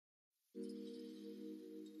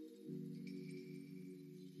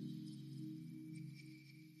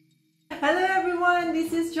Hello everyone,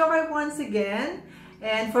 this is Jokay once again.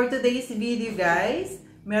 And for today's video guys,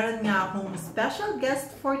 meron nga akong special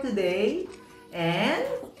guest for today. And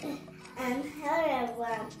hello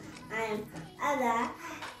everyone, I'm Alaga.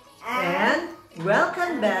 And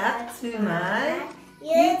welcome back to my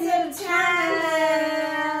YouTube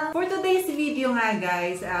channel! For today's video nga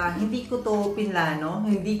guys, hindi ko to pinlano,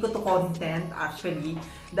 hindi ko to content actually.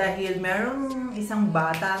 Dahil merong isang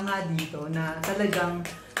bata nga dito na talagang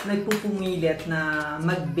nagpupumilit na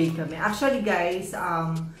mag-bake kami. Actually guys,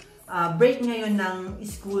 break ngayon ng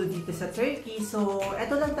school dito sa Turkey. So,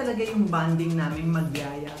 eto lang talaga yung bonding namin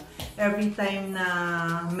magyaya. Every time na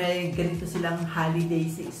may ganito silang holiday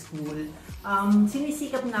sa school,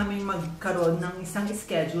 sinisikap namin magkaroon ng isang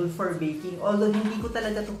schedule for baking. Although hindi ko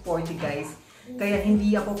talaga to 40 guys. Kaya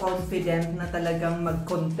hindi ako confident na talagang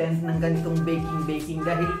mag-content ng ganitong baking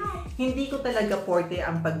dahil hindi ko talaga forte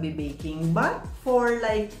ang pagbe-baking. But for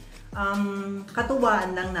like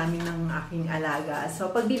katuwaan lang namin ng aking alaga.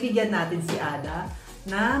 So pagbibigyan natin si Ada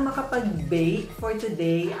na makapag-bake for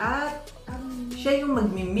today at siya yung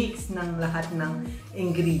magmi-mix ng lahat ng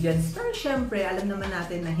ingredients. Pero syempre, alam naman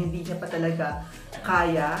natin na hindi niya pa talaga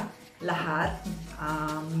kaya lahat.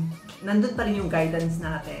 Nandun pa rin yung guidance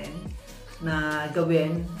natin na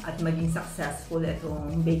gawin at maging successful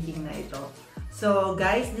itong baking na ito. So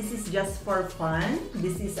guys, this is just for fun.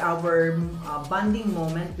 This is our bonding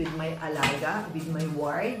moment with my alaga, with my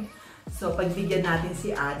ward. So pagbigyan natin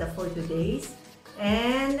si Ada for today's.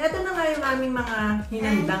 And ito na nga yung aming mga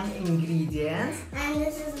hinandang ingredients. And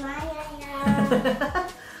this is my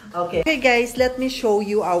Okay guys, let me show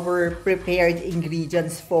you our prepared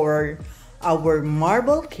ingredients for our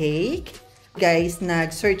marble cake. Guys,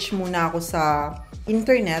 nag-search muna ako sa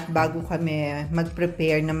internet bago kami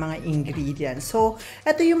mag-prepare ng mga ingredients. So,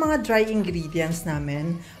 ito yung mga dry ingredients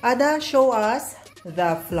namin. Ada, show us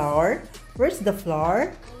the flour. Where's the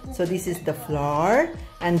flour? So, this is the flour.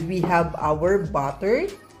 And we have our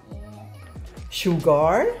butter,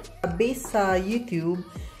 sugar. Based sa YouTube,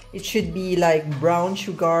 it should be like brown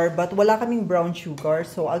sugar, but wala kaming brown sugar.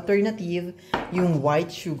 So, alternative, yung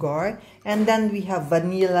white sugar. And then we have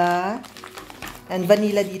vanilla. And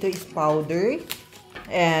vanilla dito is powder.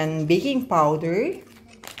 And baking powder.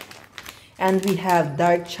 And we have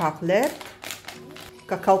dark chocolate.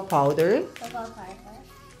 Cacao powder.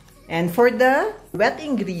 And for the wet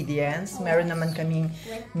ingredients, meron naman kaming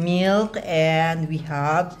milk. And we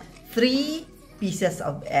have 3 pieces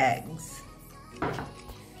of eggs.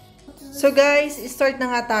 So guys, start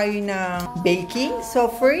na nga tayo ng baking.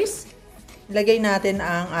 So first, lagay natin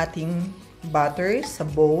ang ating butter sa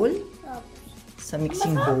bowl. Sa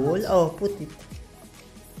mixing bowl. Oh, put it.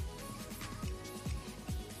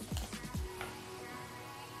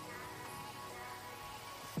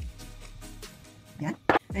 Yan.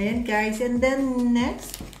 Ayan guys. And then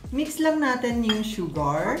next, mix lang natin yung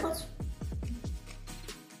sugar.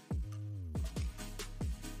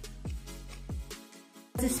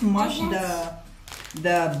 Smush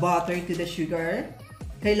the butter to the sugar.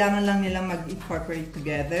 Kailangan lang nilang mag-incorporate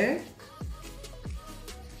together.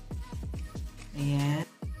 Ayan.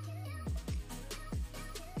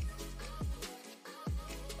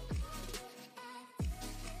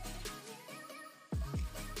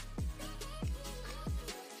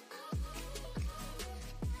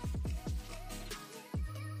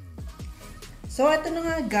 So, ito na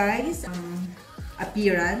nga guys, ang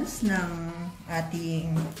appearance ng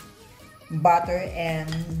ating butter and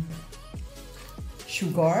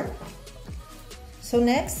sugar. So,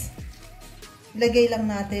 next, ilagay lang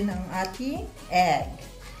natin ang ating egg.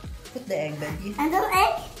 Put the egg, baby. And the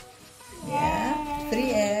egg? Yeah,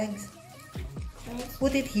 3 eggs.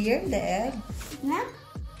 Put it here, the egg. No?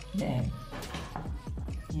 The egg.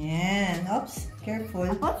 Yeah. Oops, careful.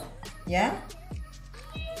 Yeah.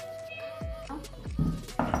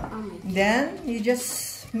 Then, you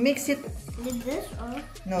just mix it. With this or?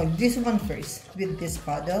 No, this one first. With this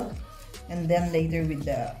paddle. And then later with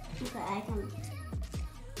the... Okay, I can...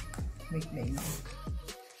 Wait, baby.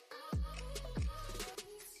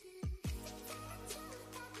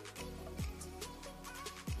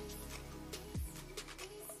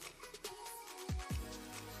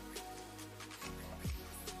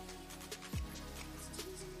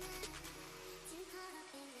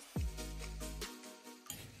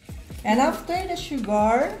 And after the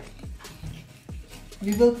sugar,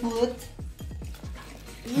 we will put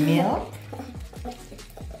milk.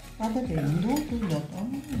 Don't do that.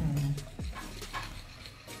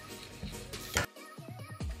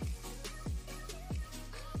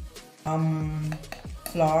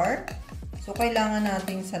 Flour. So, kailangan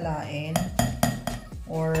nating salain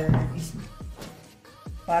or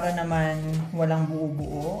para naman walang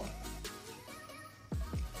buo-buo.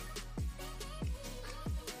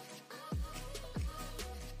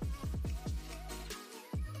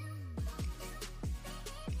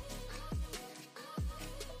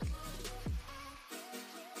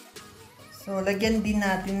 So, lagyan din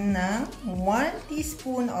natin ng 1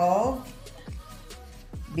 teaspoon of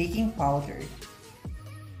baking powder.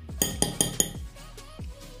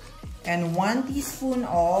 And 1 teaspoon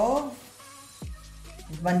of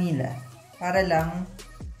vanilla. Para lang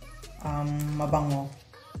mabango.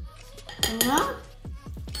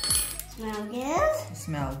 Smell good?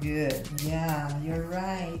 Smell good. Yeah, you're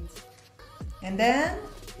right. And then,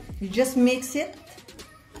 you just mix it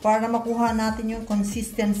para makuha natin yung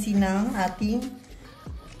consistency ng ating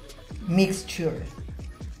mixture.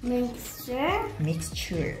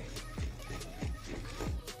 Mixture.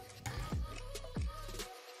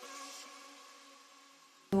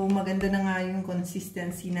 So, maganda na nga yung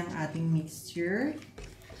consistency ng ating mixture.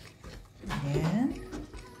 Ayan.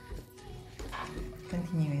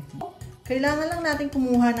 Continue it. Kailangan lang natin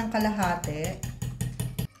kumuha ng kalahati.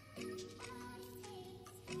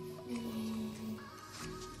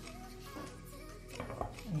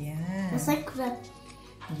 Ayan. It's like that.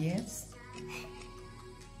 Yes.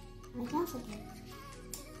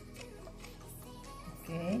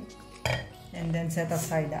 Okay. And then set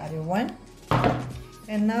aside the other one.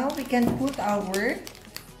 And now we can put our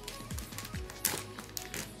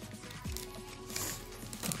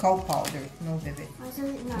cacao powder. No, baby.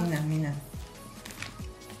 Mina.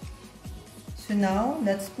 So now,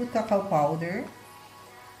 let's put cacao powder.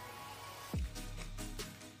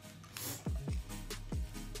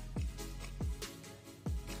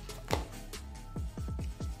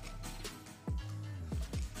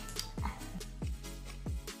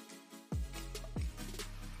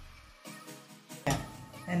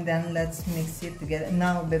 And then let's mix it together.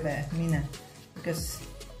 Now, bebe, Mina, because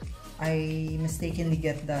I mistakenly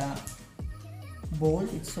get the bowl.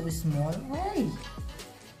 It's so small. Ay!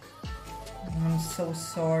 I'm so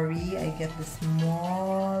sorry. I get the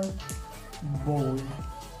small bowl.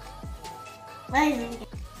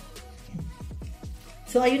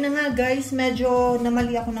 So, ayun na nga guys. Medyo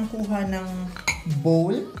namali ako ng kuha ng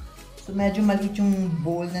bowl. So, medyo maliit yung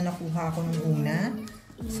bowl na nakuha ko nung una.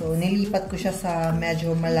 So, nilipat ko siya sa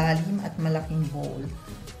medyo malalim at malaking bowl.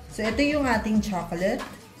 So, ito yung ating chocolate.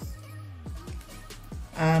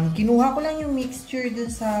 Kinuha ko lang yung mixture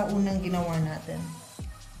dun sa unang ginawa natin.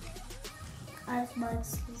 And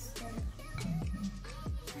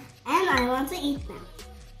I want to eat them.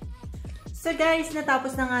 So, guys,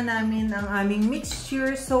 natapos na nga namin ang aming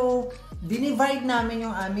mixture. So, dinivide namin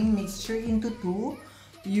yung aming mixture into two.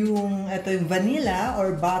 Ito yung vanilla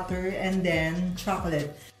or butter and then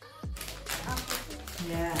chocolate.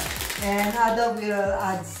 Yeah. And Ada will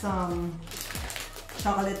add some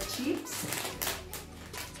chocolate chips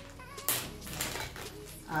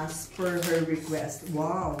as per her request.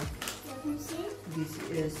 Wow. Let me see. This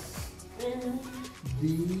is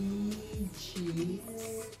big cheese.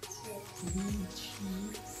 Big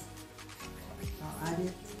cheese. Add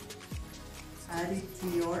it. Add it to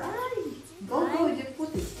your Go, you put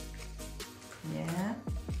it. Yeah.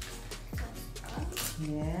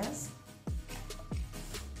 Yes.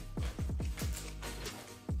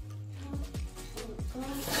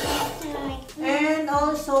 And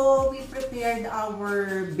also, we prepared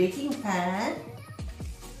our baking pan.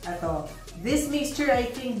 This mixture, I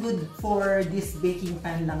think, good for this baking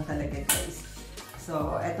pan lang talaga, guys.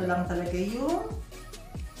 So, ito lang talaga yung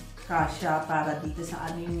kasya para dito sa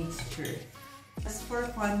aming mixture. Just for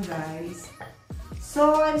fun, guys.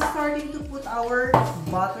 So, I'm starting to put our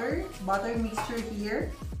butter mixture here.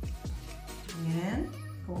 Ayan.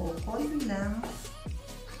 Konti lang.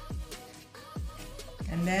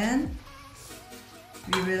 And then,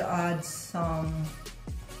 we will add some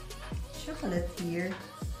chocolate here.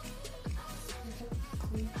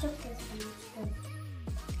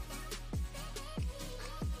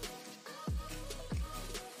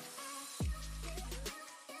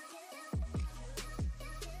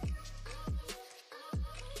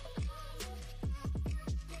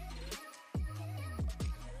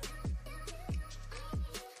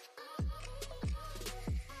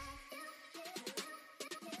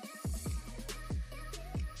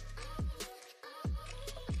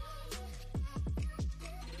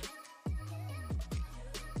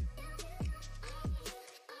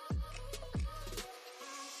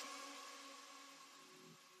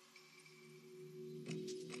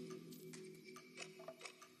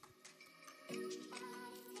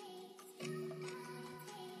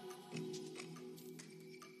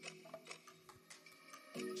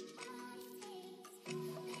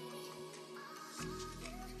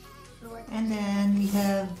 And then we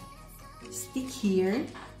have stick here.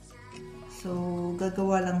 So,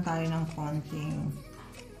 gagawa lang tayo ng konting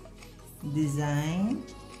design.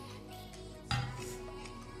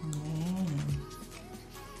 Ayan.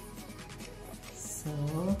 So,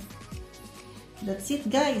 that's it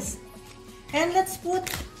guys. And let's put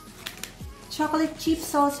chocolate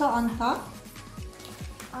chips also on top.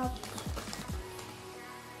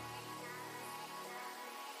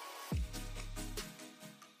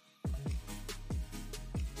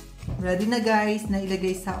 Ready na guys, na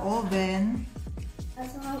ilagay sa oven.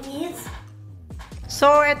 As long as.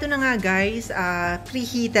 So, eto na nga guys,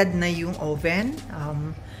 preheated na yung oven.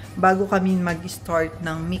 Bago kami mag-start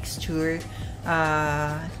ng mixture,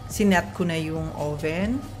 sinet ko na yung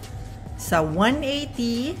oven sa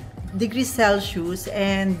 180 degrees Celsius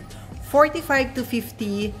and 45 to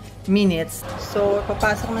 50 minutes. So,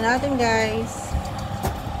 papasok na natin guys.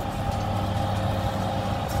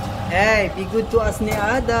 Hey, be good to us ni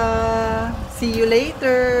Ada. See you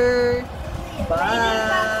later.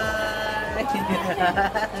 Bye.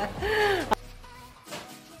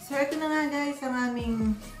 So, ito na nga guys ang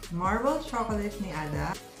aming marble chocolate ni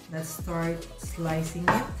Ada. Let's start slicing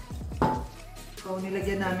it. So,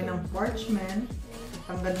 nilagyan namin ng parchment.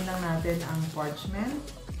 Tanggalin lang natin ang parchment.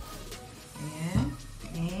 Ayan.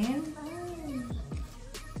 And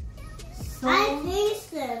so, I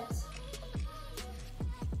taste it.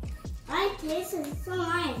 I taste it. It's so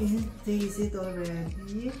nice. you taste it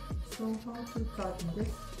already. So, how to cut this?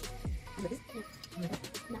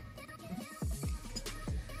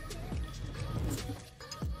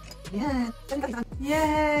 Yan.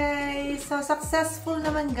 Yay! So, successful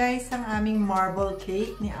naman guys ang aming marble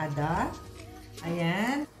cake ni Ada.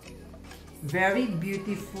 Ayan. Very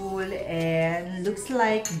beautiful and looks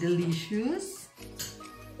like delicious.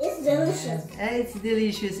 It's delicious. It's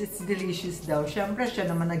delicious. It's delicious daw. Siyempre, siya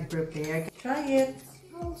naman nag-prepare. Try it.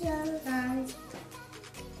 Guys.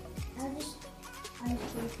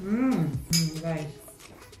 Guys.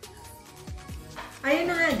 Ayun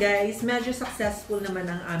na nga guys, medyo successful naman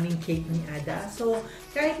ang aming cake ni Ada. So,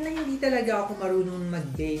 kahit na hindi talaga ako marunong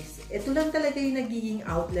mag-bake, ito lang talaga yung nagiging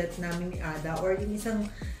outlet namin ni Ada or yung isang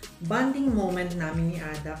bonding moment namin ni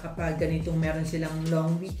Ada kapag ganitong meron silang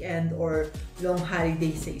long weekend or long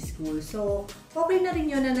holiday sa school. So, okay na rin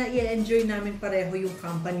yun na na-enjoy namin pareho yung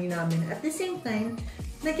company namin. At the same time,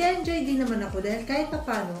 nag-enjoy din naman ako dahil kahit pa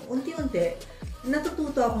paano, unti-unti,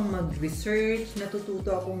 natututo akong mag-research,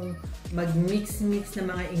 natututo akong mag-mix-mix ng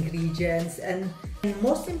mga ingredients, and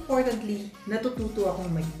most importantly, natututo akong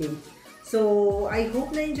mag-bake. So, I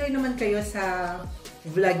hope na-enjoy naman kayo sa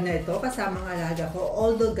vlog na ito kasamang alaga ko.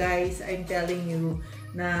 Although guys, I'm telling you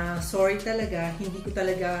na sorry talaga, hindi ko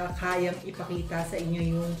talaga kayang ipakita sa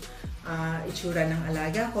inyo yung itsura ng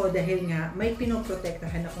alaga ko dahil nga may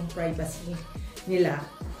pinoprotektahan akong privacy nila.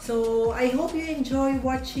 So, I hope you enjoy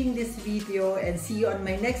watching this video and see you on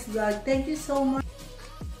my next vlog. Thank you so much!